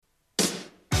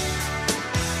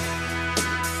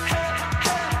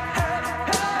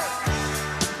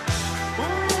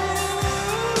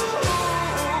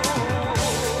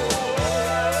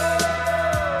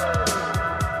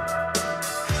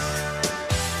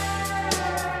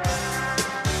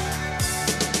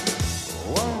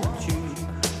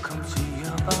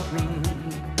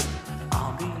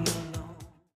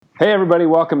Hey everybody,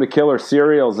 welcome to Killer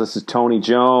Serials. This is Tony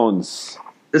Jones.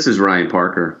 This is Ryan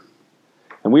Parker.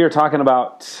 And we are talking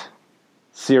about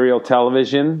serial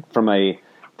television from a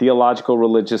theological,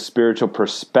 religious, spiritual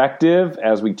perspective,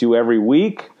 as we do every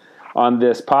week on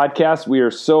this podcast. We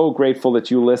are so grateful that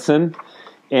you listen.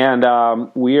 And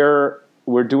we're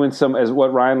doing some, as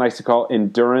what Ryan likes to call,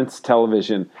 endurance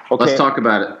television. Okay, let's talk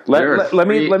about it.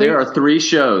 There are three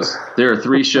shows. There are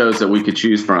three shows that we could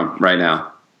choose from right now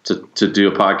to do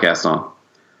a podcast on,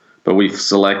 but we've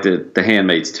selected The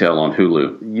Handmaid's Tale on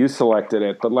Hulu. You selected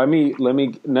it, but let me,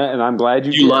 and I'm glad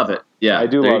you did. Love it. Yeah, I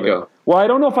do love it. Well, I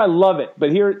don't know if I love it,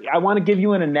 but here I want to give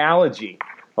you an analogy,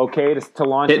 okay, to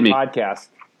launch a podcast.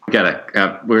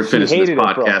 We're finishing this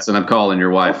podcast, and I'm calling your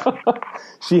wife.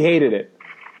 She hated it,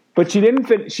 but she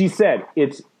didn't. She said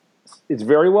it's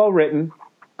very well written.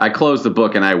 I closed the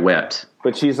book and I wept.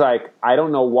 But she's like, I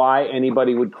don't know why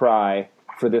anybody would cry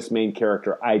for this main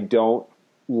character. I don't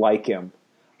like him.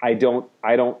 I don't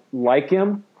like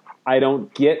him. I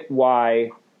don't get why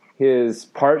his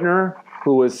partner,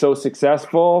 who was so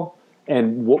successful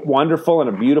and wonderful and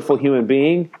a beautiful human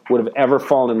being, would have ever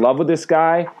fallen in love with this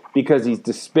guy, because he's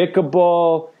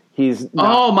despicable. He's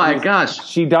not, oh my gosh.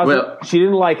 She doesn't. Well, she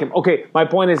didn't like him. Okay, my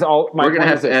point is we're going to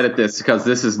have to edit this because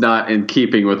this is not in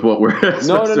keeping with what we're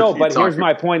No, but here's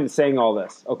my point in saying all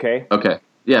this, okay? Okay.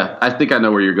 Yeah, I think I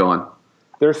know where you're going.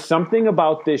 There's something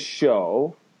about this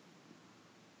show,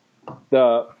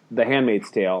 The Handmaid's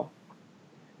Tale,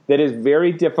 that is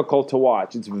very difficult to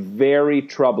watch. It's very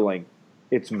troubling.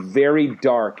 It's very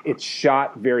dark. It's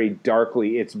shot very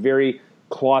darkly. It's very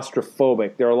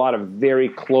claustrophobic. There are a lot of very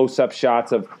close-up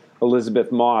shots of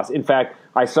Elizabeth Moss. In fact,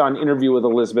 I saw an interview with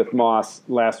Elizabeth Moss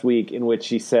last week in which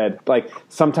she said,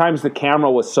 sometimes the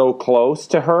camera was so close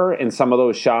to her in some of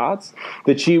those shots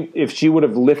that if she would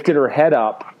have lifted her head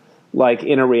up,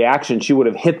 in a reaction, she would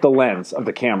have hit the lens of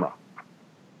the camera.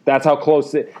 That's how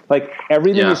close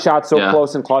everything is shot so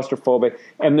close and claustrophobic,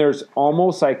 and there's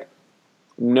almost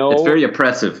no. It's very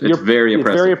oppressive. It's very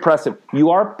oppressive. You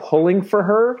are pulling for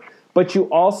her, but you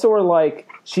also are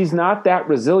she's not that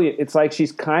resilient. It's like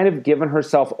she's kind of given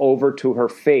herself over to her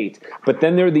fate. But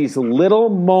then there are these little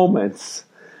moments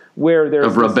where there's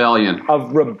of rebellion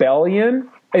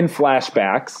in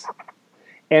flashbacks.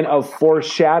 And of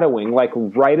foreshadowing,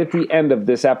 right at the end of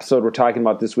this episode we're talking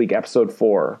about this week, episode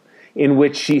 4, in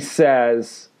which she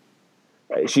says,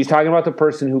 she's talking about the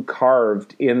person who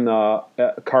carved inside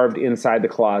the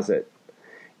closet,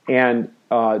 and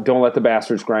don't let the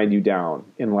bastards grind you down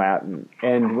in Latin.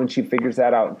 And when she figures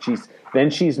that out, she's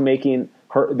making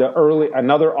an earlier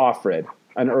Offred,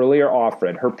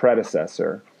 her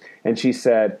predecessor, and she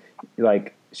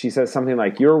says something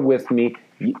like, "You're with me.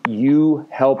 You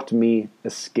helped me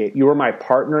escape. You were my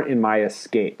partner in my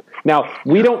escape." Now,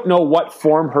 we don't know what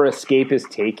form her escape is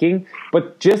taking,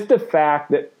 but just the fact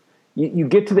that you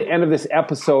get to the end of this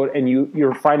episode and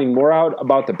you're finding more out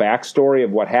about the backstory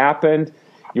of what happened.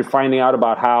 You're finding out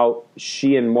about how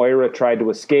she and Moira tried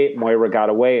to escape. Moira got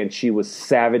away, and she was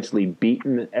savagely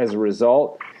beaten as a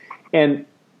result. And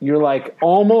you're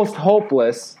almost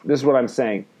hopeless. This is what I'm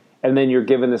saying. And then you're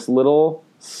given this little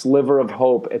sliver of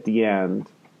hope at the end,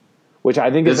 which I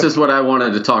think is what I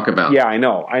wanted to talk about. Yeah, I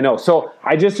know. So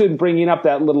I just been bringing up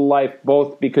that little life,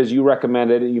 both because you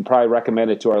recommended it, and you probably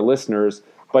recommend it to our listeners,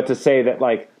 but to say that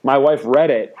my wife read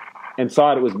it and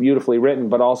thought it was beautifully written,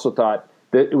 but also thought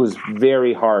that it was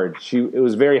very hard. It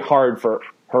was very hard for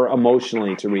her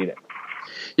emotionally to read it.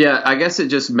 Yeah, I guess it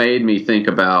just made me think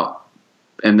about,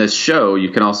 in this show, you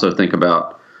can also think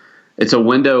about, it's a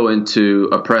window into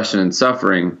oppression and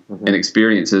suffering and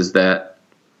experiences that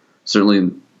certainly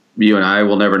you and I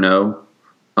will never know,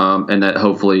 and that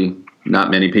hopefully not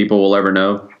many people will ever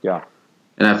know. Yeah.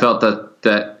 And I felt that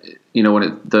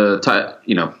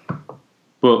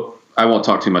well, I won't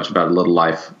talk too much about A Little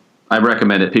Life. I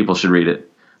recommend it. People should read it.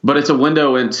 But it's a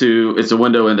window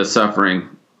into suffering,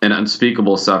 and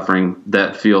unspeakable suffering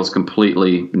that feels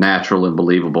completely natural and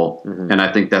believable. Mm-hmm. And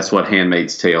I think that's what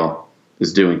Handmaid's Tale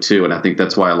is doing too. And I think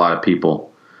that's why a lot of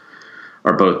people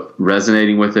are both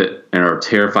resonating with it and are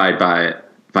terrified by it,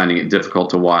 finding it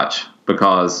difficult to watch,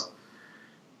 because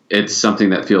it's something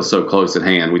that feels so close at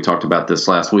hand. We talked about this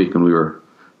last week when we were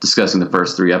discussing the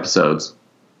first 3 episodes.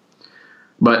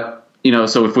 But,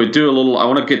 so if we do a little, I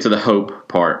want to get to the hope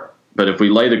part, but if we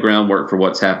lay the groundwork for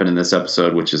what's happened in this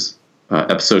episode, which is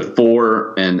episode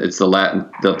 4, and it's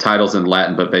the title's in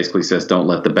Latin, but basically says, "Don't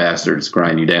let the bastards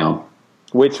grind you down."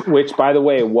 Which, by the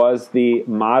way, was the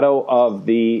motto of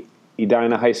the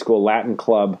Edina High School Latin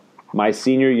Club my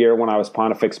senior year when I was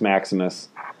Pontifex Maximus.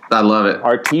 I love it.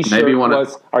 Our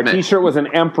T-shirt was an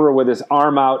emperor with his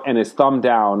arm out and his thumb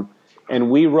down, And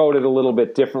we wrote it a little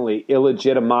bit differently.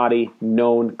 Illegitimati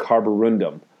non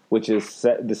carborundum, which is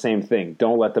the same thing.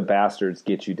 Don't let the bastards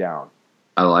get you down.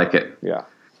 I like it. Yeah.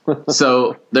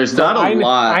 So there's not a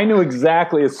lot. I knew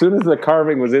exactly, as soon as the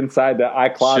carving was inside the eye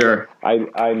closet, Sure.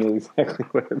 I knew exactly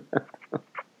what it meant.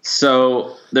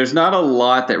 So there's not a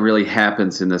lot that really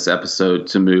happens in this episode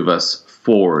to move us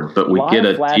forward, but we get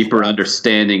a deeper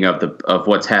understanding of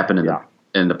what's happened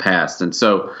in the past. And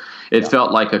so it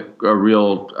felt like a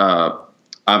real,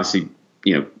 obviously,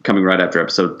 coming right after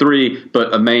episode 3, but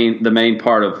the main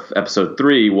part of episode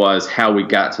 3 was how we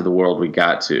got to the world we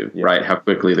got to, right? How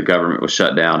quickly the government was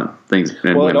shut down and things.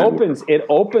 And well, it opens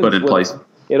put in place.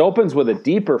 It opens with a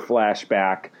deeper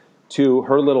flashback to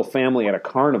her little family at a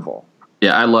carnival.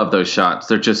 Yeah, I love those shots.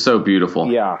 They're just so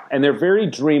beautiful. Yeah, and they're very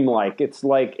dreamlike. It's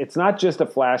not just a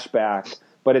flashback,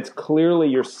 but it's clearly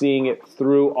you're seeing it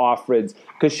through Offred's,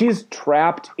 because she's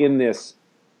trapped in this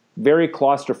very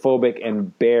claustrophobic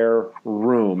and bare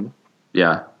room.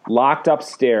 Yeah. Locked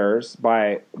upstairs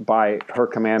by her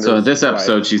commander. So in this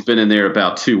episode, she's been in there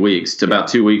about 2 weeks. About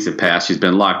 2 weeks have passed. She's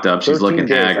been locked up. She's looking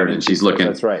haggard, and she's looking.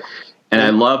 That's right. And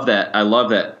I love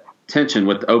that tension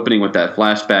with opening with that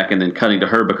flashback and then cutting to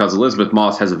her, because Elizabeth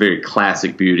Moss has a very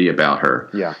classic beauty about her.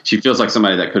 Yeah. She feels like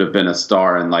somebody that could have been a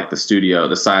star in like the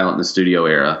silent in the studio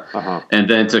era. Uh-huh. And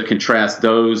then to contrast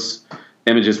those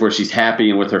images where she's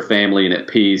happy and with her family and at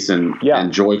peace and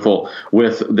joyful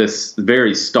with this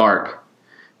very stark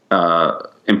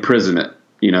imprisonment,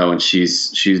 and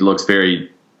she looks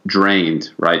very drained,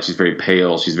 right? She's very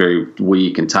pale. She's very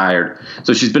weak and tired.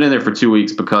 So she's been in there for 2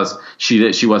 weeks because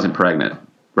she wasn't pregnant.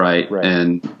 Right.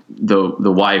 And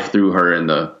the wife threw her in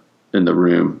the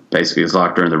room, basically has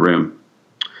locked her in the room.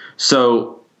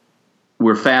 So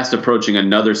we're fast approaching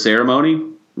another ceremony,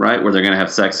 right, where they're going to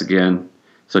have sex again.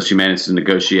 So she managed to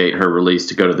negotiate her release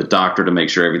to go to the doctor to make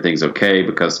sure everything's okay,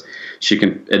 because she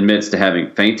admits to having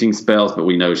fainting spells, but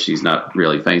we know she's not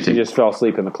really fainting. She just fell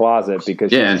asleep in the closet because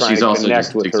she's trying to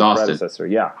connect with exhausted. her predecessor.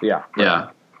 Yeah. Yeah.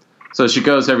 So she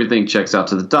goes, everything checks out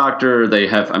to the doctor. They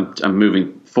have, I'm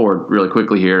moving forward really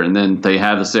quickly here, and then they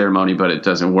have the ceremony, but it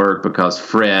doesn't work because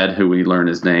Fred, who we learn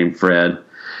his name, Fred,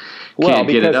 can't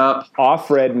get it up.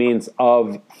 Offred means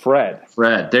of Fred.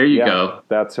 Fred, there you go.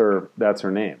 That's her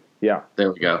name. Yeah.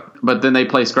 There we go. But then they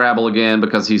play Scrabble again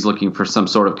because he's looking for some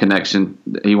sort of connection.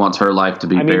 He wants her life to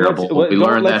be bearable. We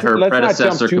learn that her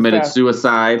predecessor committed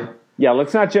suicide. Yeah,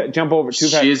 let's not jump over too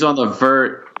fast.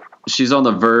 She's on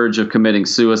the verge of committing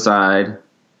suicide.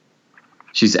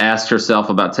 She's asked herself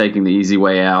about taking the easy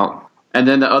way out. And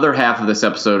then the other half of this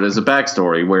episode is a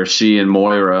backstory where she and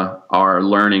Moira are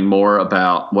learning more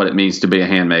about what it means to be a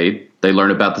handmaid. They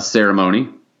learn about the ceremony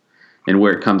and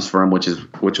where it comes from,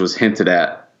 which was hinted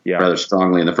at rather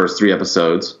strongly in the first 3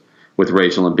 episodes with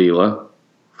Rachel and Bela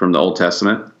from the Old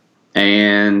Testament.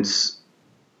 And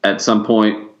at some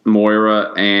point,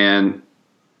 Moira and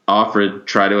Offred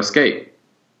try to escape.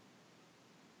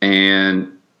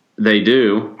 And they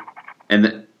do.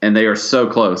 And they are so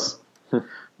close.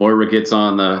 Moira gets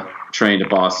on the train to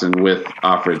Boston with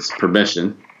Offred's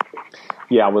permission.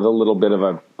 Yeah, with a little bit of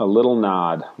a little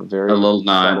nod, a little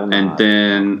nod, and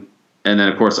then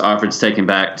of course Offred's taken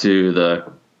back to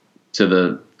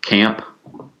the camp,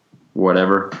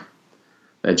 whatever,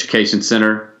 education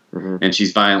center, and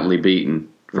she's violently beaten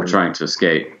for trying to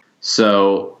escape.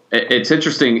 So it's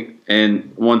interesting,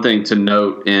 and one thing to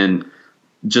note in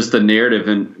just the narrative,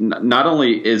 and not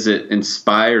only is it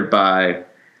inspired by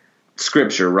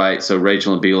Scripture, right? So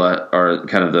Rachel and Bela are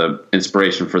kind of the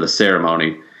inspiration for the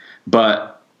ceremony,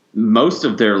 but most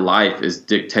of their life is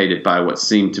dictated by what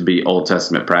seem to be Old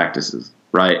Testament practices,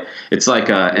 right? It's like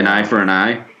an eye for an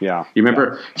eye. Yeah. You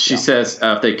remember? She says,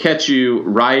 if they catch you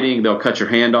writing, they'll cut your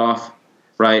hand off,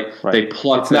 right? They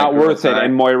pluck. It's not worth it,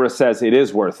 and Moira says it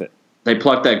is worth it. They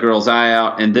pluck that girl's eye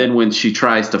out, and then when she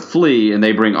tries to flee and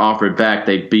they bring Offred back,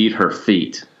 they beat her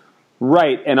feet.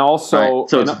 Right, and also,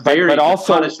 so it's but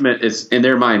also punishment is in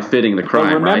their mind fitting the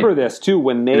crime. Remember this too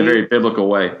when they in a very biblical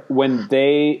way when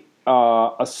they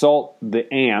assault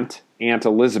the Aunt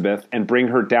Elizabeth and bring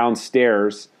her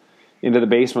downstairs into the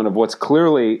basement of what's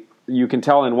clearly, you can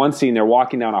tell in one scene they're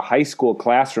walking down a high school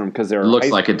classroom because there are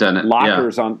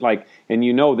lockers on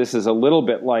and this is a little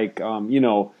bit like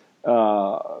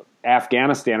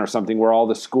Afghanistan or something where all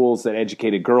the schools that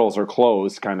educated girls are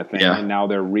closed kind of thing, and now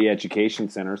they're re-education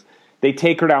centers. They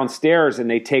take her downstairs and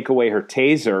they take away her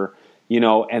taser,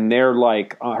 and they're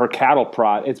like her cattle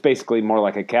prod. It's basically more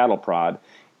like a cattle prod.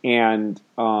 And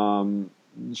Moira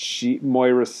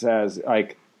says,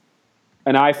 like,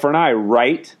 an eye for an eye,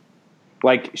 right?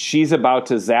 Like, she's about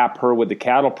to zap her with the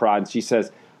cattle prod. And she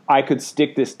says, I could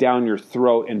stick this down your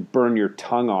throat and burn your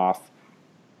tongue off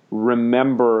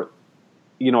remember,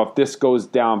 if this goes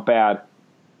down bad,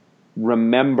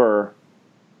 remember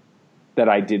that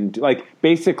I didn't do. Like,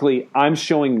 basically, I'm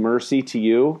showing mercy to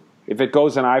you. If it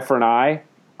goes an eye for an eye,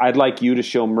 I'd like you to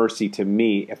show mercy to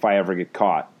me if I ever get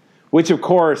caught. Which, of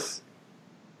course,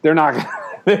 they're not going to.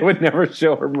 They would never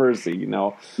show her mercy,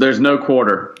 There's no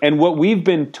quarter. And what we've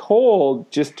been told,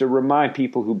 just to remind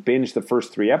people who binged the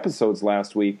first 3 episodes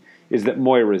last week, is that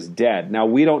Moira's dead. Now,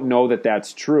 we don't know that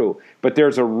that's true, but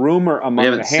there's a rumor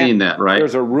among seen that, right?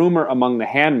 There's a rumor among the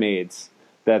handmaids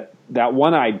that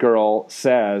one-eyed girl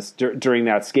says during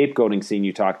that scapegoating scene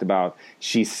you talked about.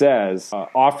 She says,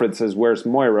 Offred says, "Where's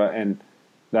Moira?" And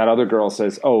that other girl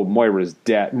says, "Oh, Moira's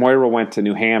dead. Moira went to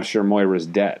New Hampshire. Moira's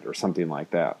dead," or something like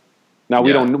that. Now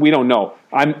we don't know.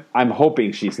 I'm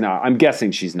hoping she's not. I'm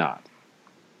guessing she's not.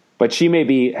 But she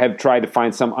may have tried to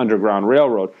find some underground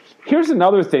railroad. Here's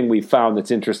another thing we found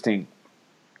that's interesting.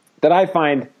 That I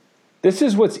find, this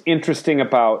is what's interesting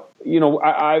about,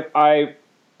 I've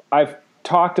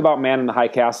talked about Man in the High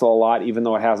Castle a lot, even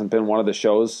though it hasn't been one of the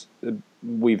shows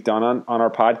we've done on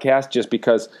our podcast, just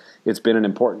because it's been an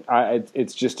important.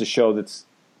 It's just a show that's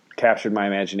captured my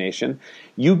imagination.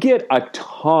 You get a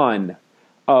ton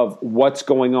of what's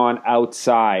going on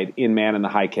outside in Man in the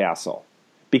High Castle,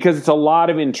 because it's a lot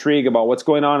of intrigue about what's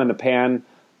going on in the Pan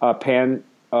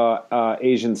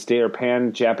Asian state or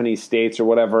Pan Japanese states or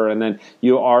whatever, and then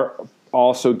you are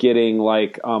also getting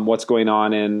what's going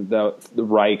on in the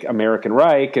Reich, American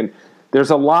Reich, and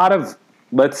there's a lot of,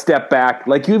 let's step back,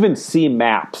 you even see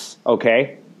maps,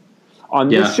 okay? On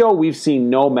this show, we've seen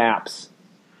no maps.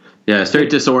 Yeah, it's very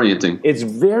disorienting. It's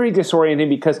very disorienting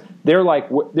because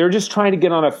they're just trying to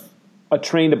get on a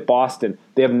train to Boston.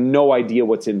 They have no idea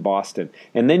what's in Boston.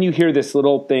 And then you hear this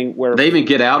little thing where they even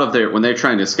get out of there when they're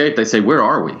trying to escape. They say, "Where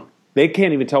are we?" They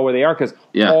can't even tell where they are because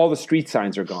all the street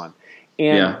signs are gone.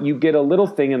 And you get a little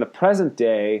thing in the present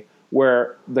day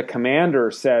where the commander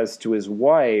says to his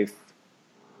wife,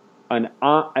 an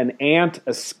aunt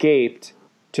escaped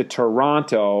to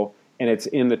Toronto, and it's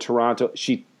in the Toronto.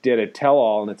 She did a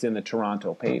tell-all, and it's in the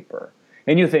Toronto paper.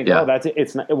 And you think, oh, that's it.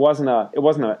 It wasn't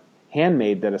a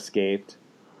handmaid that escaped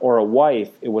or a wife.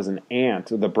 It was an aunt.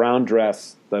 The brown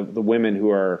dress, the women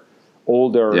who are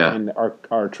older and are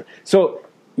so.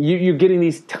 You're getting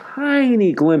these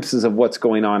tiny glimpses of what's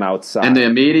going on outside, and the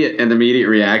immediate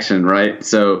reaction, right?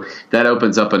 So that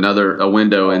opens up a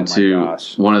window into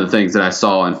one of the things that I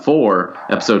saw in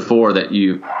episode 4 that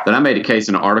I made a case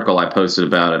in an article I posted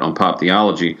about it on Pop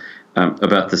Theology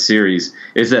about the series,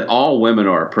 is that all women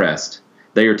are oppressed.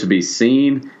 They are to be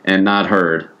seen and not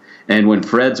heard. And when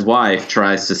Fred's wife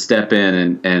tries to step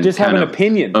in and just have an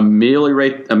opinion,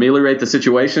 ameliorate the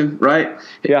situation, right?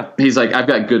 Yeah. He's like, I've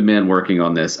got good men working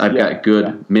on this. I've got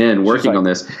good men working on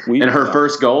this. And her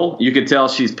first goal, you could tell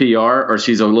she's PR or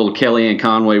she's a little Kellyanne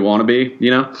Conway wannabe,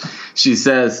 She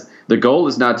says the goal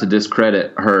is not to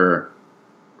discredit her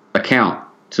account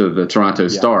to the Toronto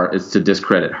Star. It's to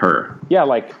discredit her. Yeah,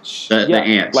 the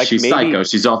aunt. She's psycho.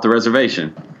 She's off the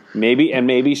reservation.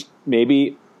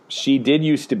 Maybe she did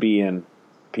used to be in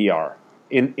PR,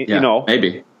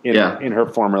 maybe in her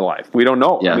former life. We don't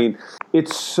know. Yeah. I mean,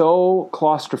 it's so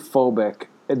claustrophobic.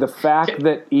 The fact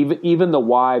that even the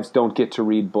wives don't get to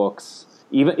read books,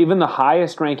 even the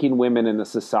highest ranking women in the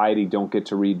society don't get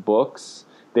to read books.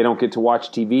 They don't get to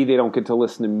watch TV. They don't get to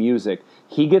listen to music.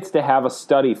 He gets to have a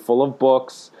study full of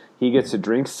books. He gets to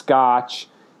drink scotch.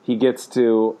 He gets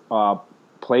to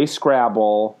play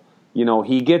Scrabble.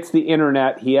 He gets the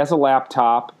internet. He has a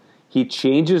laptop. He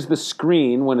changes the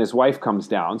screen when his wife comes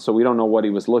down, so we don't know what he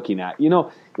was looking at.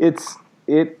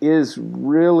 It is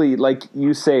really, like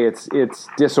you say, it's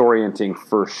disorienting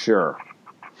for sure.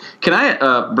 Can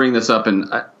I bring this up? And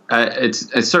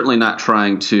it's certainly not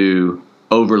trying to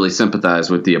overly sympathize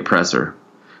with the oppressor,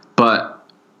 but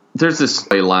there's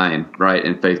a line, right,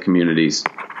 in faith communities.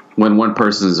 When one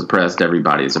person is oppressed,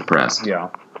 everybody is oppressed. Yeah.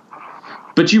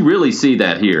 But you really see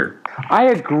that here. I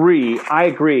agree.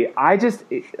 I just,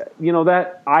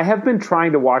 that I have been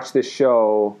trying to watch this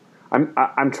show.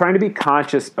 I'm trying to be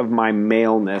conscious of my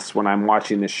maleness when I'm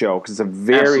watching this show because it's a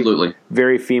very,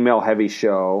 very female heavy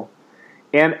show.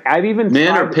 And I've even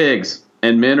men are pigs,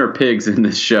 and men are pigs in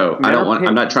this show.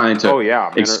 I'm not trying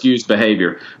to excuse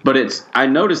behavior, but I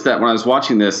noticed that when I was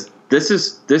watching this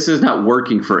is not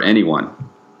working for anyone.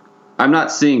 I'm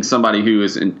not seeing somebody who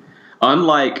is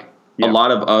unlike a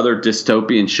lot of other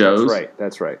dystopian shows.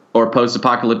 That's right. Or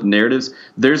post-apocalyptic narratives.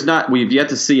 We've yet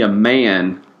to see a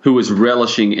man who is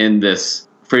relishing in this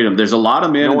freedom. There's a lot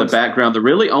of men in the background. There are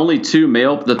really only two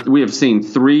male. We have seen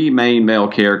 3 main male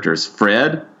characters.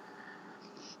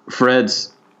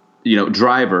 Fred's,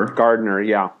 driver. Gardner,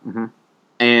 yeah. Mm-hmm.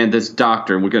 and this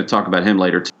doctor, and we're going to talk about him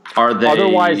later, are they...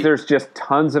 Otherwise, there's just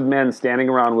tons of men standing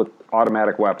around with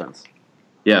automatic weapons.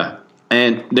 Yeah.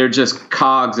 And they're just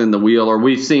cogs in the wheel. Or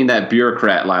we've seen that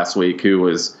bureaucrat last week who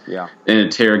was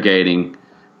interrogating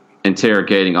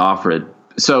Offred.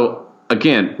 So,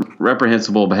 again,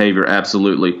 reprehensible behavior,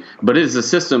 absolutely. But it is a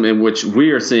system in which we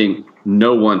are seeing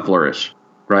no one flourish,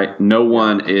 right? No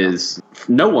one is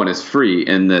free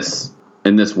in this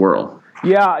world.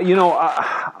 Yeah,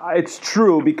 it's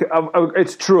true.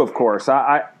 It's true, of course.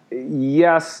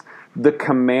 Yes, the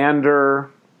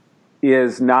commander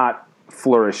is not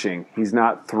flourishing. He's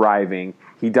not thriving.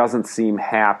 He doesn't seem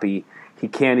happy. He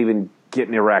can't even get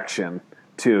an erection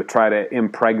to try to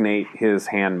impregnate his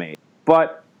handmaid.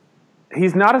 But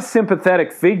he's not a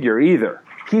sympathetic figure either.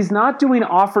 He's not doing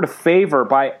Offred a favor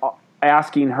by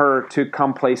asking her to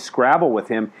come play Scrabble with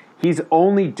him. He's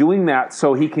only doing that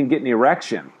so he can get an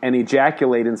erection and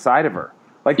ejaculate inside of her.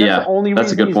 Like, that's the only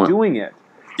reason he's doing it.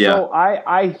 Yeah. So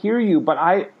I hear you, but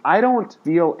I don't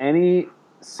feel any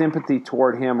sympathy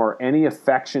toward him or any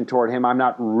affection toward him. I'm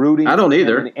not rooting I don't for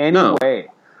either. him in any way.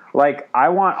 Like, I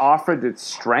want Offred to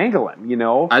strangle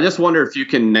him, I just wonder if you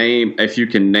can name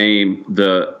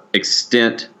the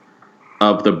extent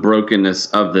of the brokenness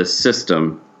of this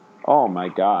system. Oh my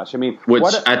gosh. I mean,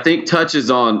 I think touches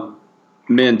on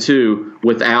men too,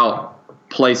 without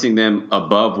placing them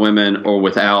above women or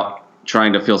without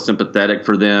trying to feel sympathetic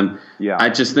for them. Yeah. I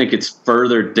just think it's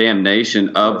further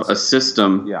damnation of a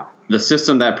system. Yeah. The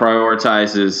system that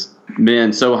prioritizes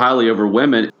men so highly over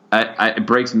women, it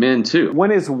breaks men too. When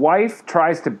his wife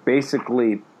tries to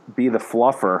basically be the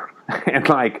fluffer and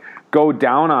like go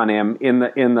down on him in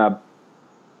the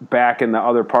back in the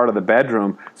other part of the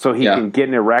bedroom so he can get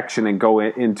an erection and go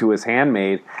into his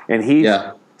handmaid, and he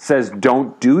says,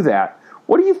 "Don't do that."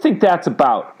 What do you think that's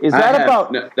about? Is that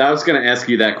about... No, I was going to ask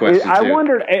you that question, I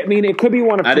wondered... I mean, it could be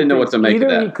one of two I didn't know things. what to make of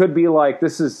that. Either he could be like,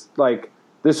 this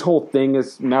whole thing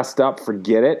is messed up,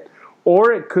 forget it.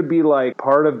 Or it could be like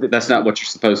part of the... That's not what you're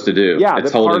supposed to do. Yeah,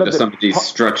 it's holding to some of these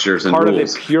structures and rules. Part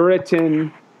of the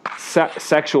Puritan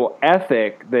sexual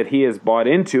ethic that he has bought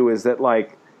into is that,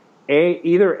 like,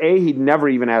 either A, he'd never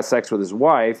even have sex with his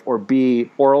wife, or B,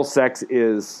 oral sex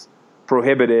is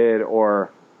prohibited,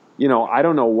 or... I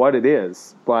don't know what it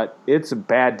is, but it's a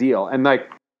bad deal. And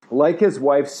like his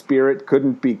wife's spirit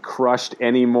couldn't be crushed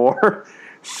anymore.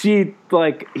 He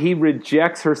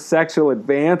rejects her sexual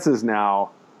advances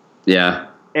now. Yeah.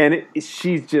 And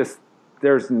she's just,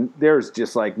 there's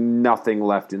just like nothing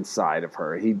left inside of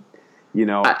her.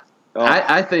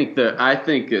 I think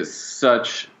it's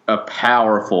such a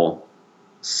powerful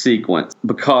sequence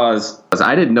because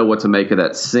I didn't know what to make of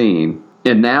that scene.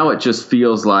 And now it just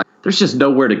feels like there's just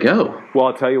nowhere to go. Well,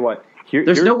 I'll tell you what.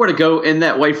 There's nowhere to go in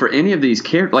that way for any of these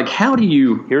characters. Like, how do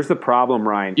you... Here's the problem,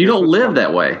 Ryan. You don't live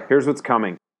that way. Here's what's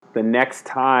coming. The next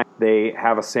time they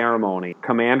have a ceremony,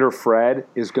 Commander Fred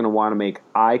is going to want to make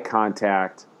eye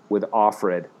contact with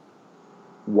Offred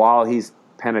while he's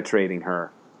penetrating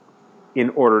her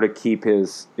in order to keep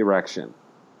his erection.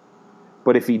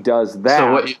 But if he does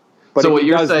that... So what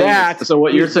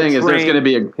you're saying is there's going to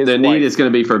be the need is going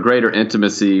to be for greater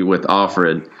intimacy with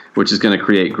Offred, which is going to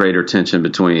create greater tension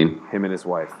between him and his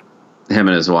wife.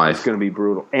 It's going to be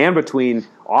brutal, and between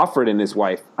Offred and his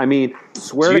wife. I mean,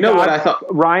 swear to God, what I thought,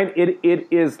 Ryan? It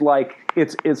is like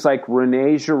it's like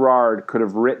Rene Girard could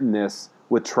have written this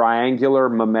with triangular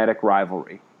mimetic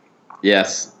rivalry.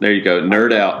 Yes, there you go.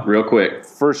 Nerd out real quick.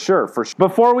 For sure.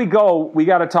 Before we go, we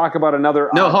got to talk about another...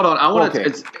 No, hold on. I want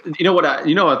to... You know what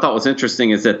I thought was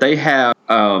interesting is that they have...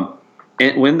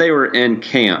 when they were in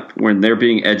camp, when they're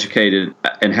being educated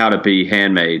in how to be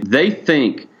handmaid, they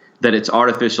think that it's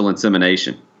artificial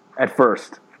insemination. At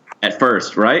first,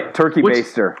 right? Turkey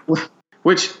baster.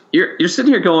 Which you're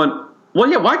sitting here going, well,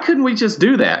 yeah, why couldn't we just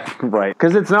do that? Right.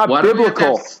 Because it's not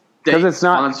biblical. Because it's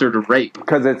not sponsored rape.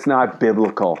 Because it's not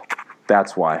biblical.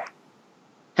 That's why.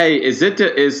 Hey, is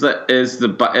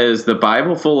the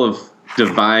Bible full of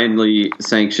divinely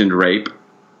sanctioned rape?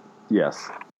 Yes.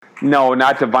 No,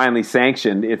 not divinely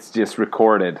sanctioned. It's just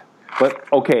recorded. But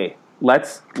okay,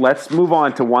 let's move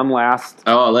on to one last.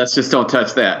 Oh, let's just don't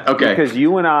touch that. Okay. Because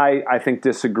you and I think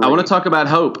disagree. I want to talk about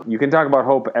hope. You can talk about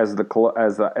hope as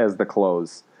the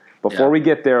close. Before we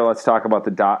get there, let's talk about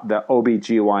the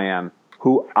OBGYN,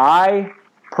 who I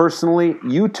personally,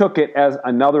 you took it as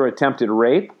another attempted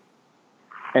rape,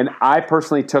 and I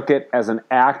personally took it as an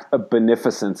act of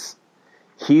beneficence.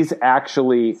 He's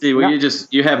actually... See, well,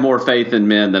 you have more faith in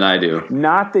men than I do.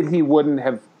 Not that he wouldn't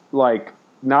have,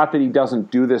 not that he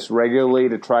doesn't do this regularly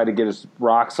to try to get his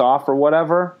rocks off or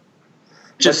whatever.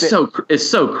 Just it's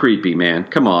so creepy, man.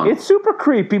 Come on. It's super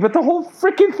creepy, but the whole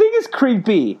freaking thing is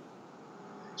creepy.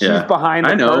 She's behind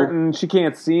the curtain. She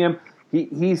can't see him.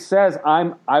 He says,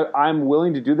 I'm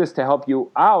willing to do this to help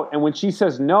you out. And when she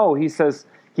says no, he says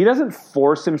he doesn't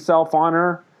force himself on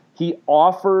her. He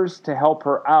offers to help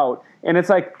her out. And it's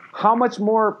like, how much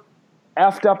more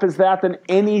effed up is that than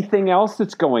anything else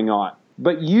that's going on?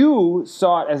 But you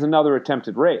saw it as another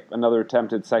attempted rape, another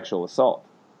attempted sexual assault.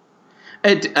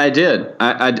 I did.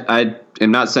 I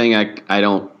am not saying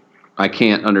I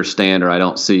can't understand or I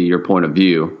don't see your point of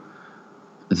view.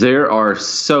 There are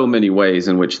so many ways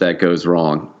in which that goes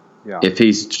wrong. Yeah. If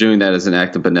he's doing that as an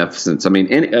act of beneficence, I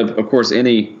mean, of course,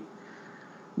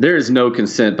 there is no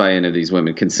consent by any of these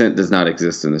women. Consent does not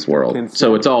exist in this world.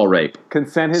 So it's all rape.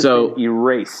 Consent has been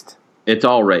erased. It's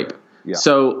all rape. Yeah.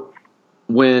 So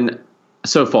when I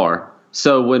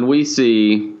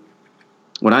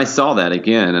saw that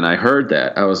again and I heard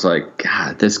that, I was like,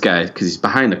 God, this guy, because he's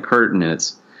behind the curtain and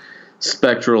it's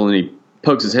spectral and he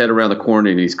pokes his head around the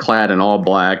corner and he's clad in all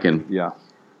black and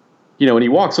when he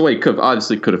walks away, he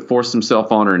could have forced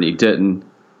himself on her and he didn't.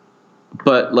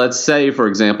 But let's say, for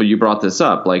example, you brought this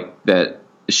up, like that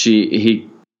he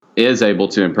is able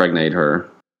to impregnate her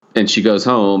and she goes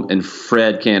home and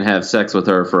Fred can't have sex with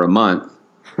her for a month.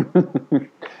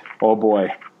 Oh boy.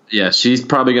 Yeah, she's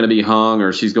probably going to be hung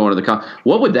or she's going to the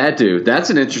What would that do? That's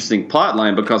an interesting plot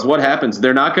line because what happens?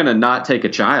 They're not going to not take a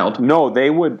child. No, they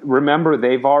would. Remember,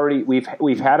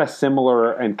 we've had a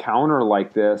similar encounter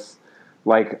like this,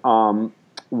 like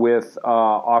with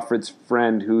Offred's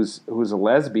friend who's a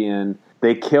lesbian.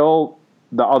 They kill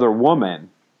the other woman.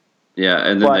 Yeah,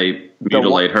 and then they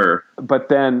mutilate her. But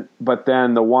then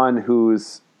the one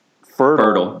who's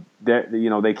fertile.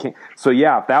 They can't. So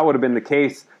yeah, if that would have been the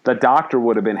case, the doctor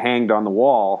would have been hanged on the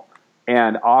wall,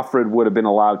 and Offred would have been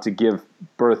allowed to give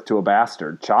birth to a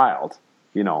bastard child.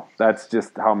 That's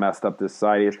just how messed up this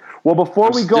society is.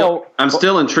 Well, I'm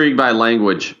still intrigued by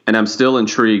language, and I'm still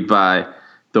intrigued by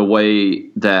the way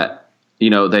that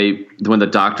when the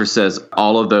doctor says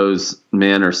all of those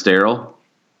men are sterile.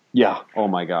 Yeah. Oh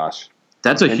my gosh.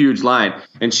 That's a huge line.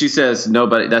 And she says,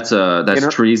 nobody, that's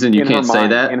treason. You can't say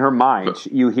that. In her mind,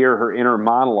 you hear her inner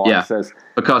monologue says,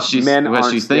 because she's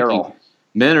thinking,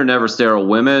 men are never sterile.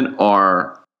 Women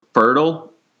are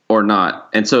fertile or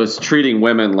not. And so it's treating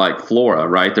women like flora,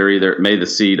 right? They're either made the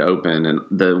seed open, and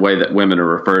the way that women are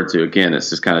referred to, again,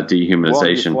 it's just kind of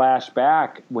dehumanization. Well,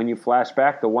 when you flash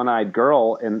back, the one-eyed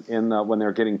girl when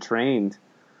they're getting trained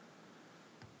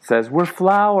says, we're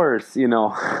flowers,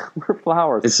 we're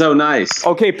flowers. It's so nice.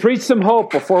 Okay, preach some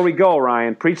hope before we go,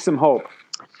 Ryan. Preach some hope.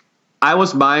 I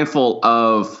was mindful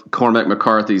of Cormac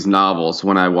McCarthy's novels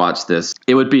when I watched this.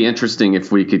 It would be interesting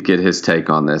if we could get his take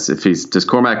on this. Does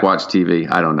Cormac watch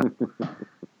TV? I don't know.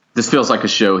 This feels like a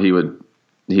show he would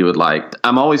like.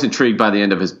 I'm always intrigued by the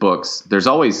end of his books. There's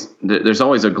always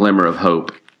a glimmer of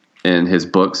hope in his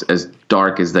books, as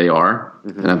dark as they are.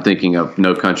 Mm-hmm. And I'm thinking of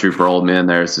No Country for Old Men.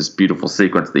 There's this beautiful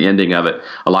sequence, the ending of it.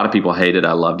 A lot of people hate it.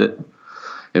 I loved it.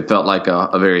 It felt like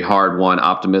a very hard-won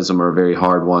optimism or a very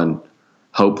hard-won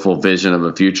hopeful vision of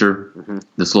a future,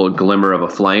 this little glimmer of a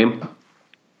flame.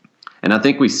 And I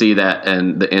think we see that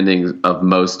in the endings of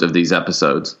most of these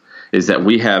episodes, is that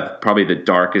we have probably the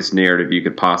darkest narrative you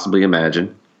could possibly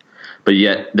imagine, but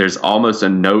yet there's almost a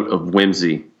note of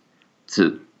whimsy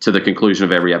to the conclusion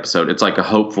of every episode. It's like a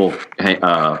hopeful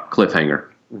cliffhanger,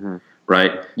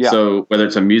 right? Yeah. So whether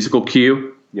it's a musical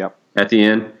cue at the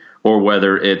end, or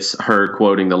whether it's her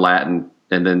quoting the Latin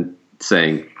and then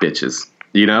saying bitches.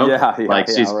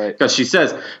 Because she's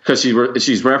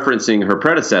referencing her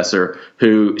predecessor,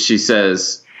 who she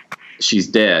says she's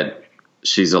dead,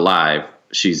 she's alive,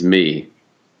 she's me.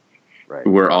 Right.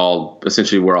 We're all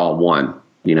one,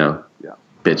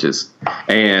 bitches.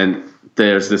 And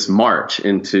there's this march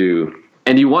into,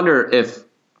 and you wonder if,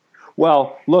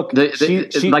 well, look, like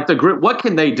the group, what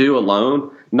can they do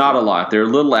alone? Not a lot. They're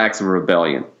little acts of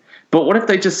rebellion. But what if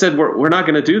they just said, we're not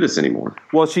going to do this anymore?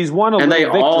 Well, she's won a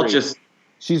little victory.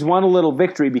 She's won a little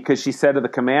victory because she said to the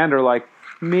commander, like,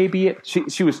 maybe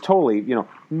she was totally,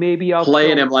 maybe I'll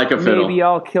playing him like a fiddle. Maybe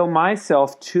I'll kill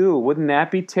myself too. Wouldn't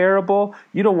that be terrible?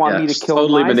 You don't want me to kill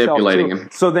totally myself manipulating too. him.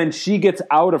 So then she gets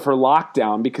out of her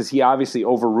lockdown because he obviously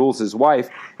overrules his wife,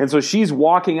 and so she's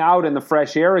walking out in the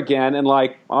fresh air again, and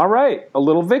like, all right, a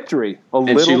little victory.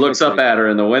 And she looks up at her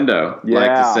in the window, like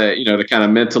to say, to kind of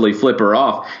mentally flip her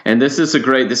off. And this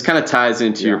kind of ties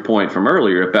into your point from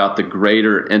earlier about the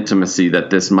greater intimacy that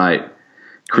this might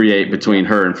create between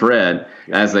her and Fred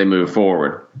as they move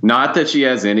forward. Not that she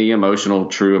has any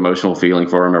true emotional feeling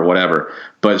for him or whatever,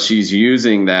 but she's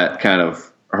using that kind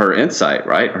of her insight,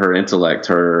 right? Her intellect,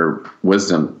 her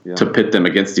wisdom to pit them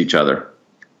against each other.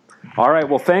 All right.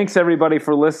 Well, thanks everybody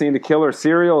for listening to Killer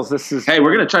Serials. Hey,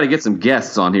 we're going to try to get some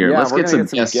guests on here. Let's get some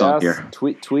guests on here.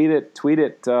 Tweet it,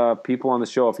 people on the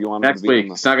show if you want. Next week,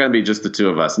 it's not going to be just the two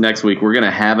of us. Next week, we're going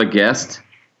to have a guest.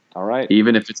 All right.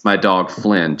 Even if it's my dog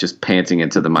Flynn, just panting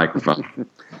into the microphone.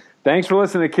 Thanks for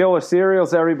listening to Killer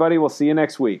Serials, everybody. We'll see you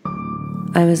next week.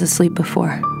 I was asleep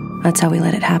before. That's how we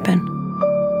let it happen.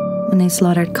 When they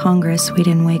slaughtered Congress, we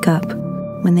didn't wake up.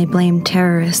 When they blamed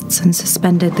terrorists and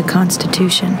suspended the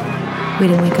Constitution, we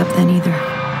didn't wake up then either.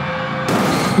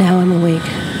 Now I'm awake.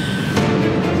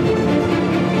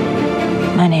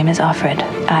 My name is Offred.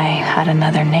 I had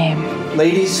another name.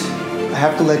 Ladies, I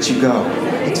have to let you go.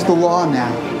 It's the law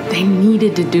now. They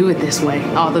needed to do it this way.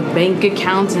 All the bank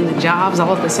accounts and the jobs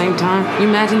all at the same time. You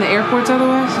imagine the airports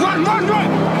otherwise? Run!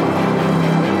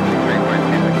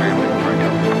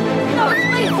 No,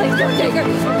 please don't take her.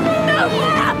 No!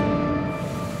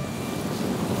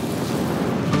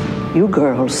 You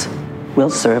girls will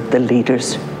serve the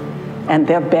leaders and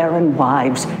their barren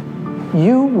wives.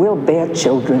 You will bear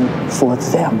children for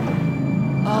them.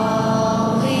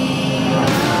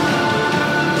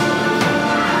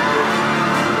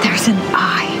 There's an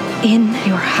eye in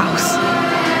your house.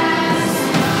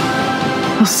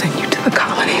 I'll send you to the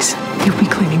colonies. You'll be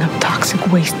cleaning up toxic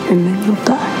waste and then you'll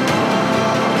die.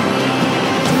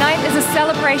 Tonight is a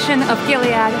celebration of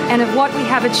Gilead and of what we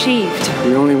have achieved.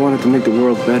 We only wanted to make the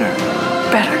world better.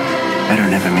 Better. Better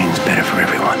never means better for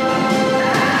everyone.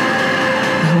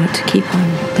 I want to keep on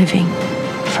living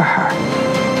for her.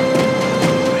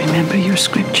 Remember your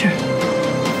scripture.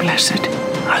 Blessed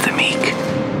are the meek.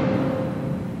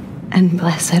 And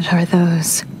blessed are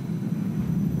those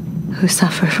who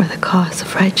suffer for the cause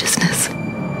of righteousness.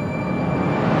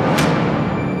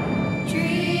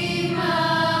 Dream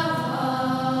of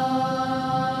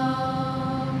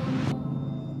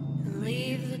home.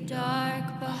 Leave the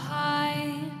dark behind.